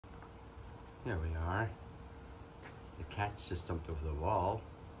There we are. The cat's just jumped over the wall.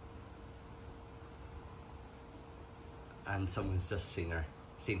 And someone's just seen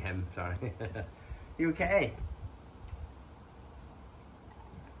him, sorry. You okay?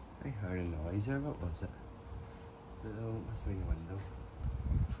 I heard a noise there, what was it? No, that's in the window.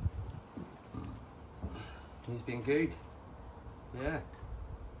 He's been good. Yeah.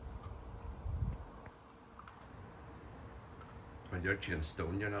 When you're chewing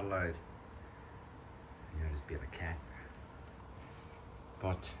stone, you're not allowed. You're just being a cat.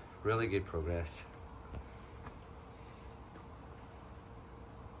 But really good progress.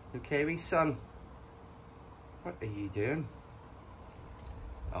 Okay, wee son. What are you doing?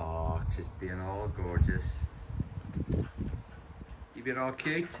 Oh, just being all gorgeous. You being all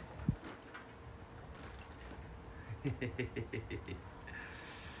cute?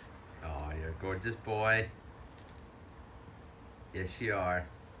 Oh, you're a gorgeous boy. Yes, you are.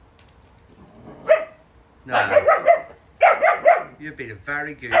 No. You've been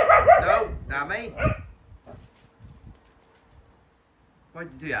very good. No, Nammy. What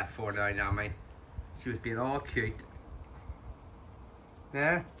did you do that for now, Nammy? She was being all cute.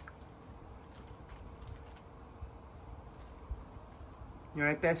 Yeah? You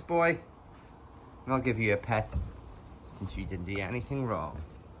alright, best boy? I'll give you a pet since you didn't do anything wrong.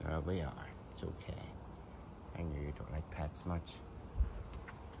 There we are. It's okay. I knew you don't like pets much.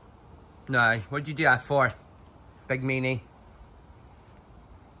 No, what'd you do that for? Big meanie?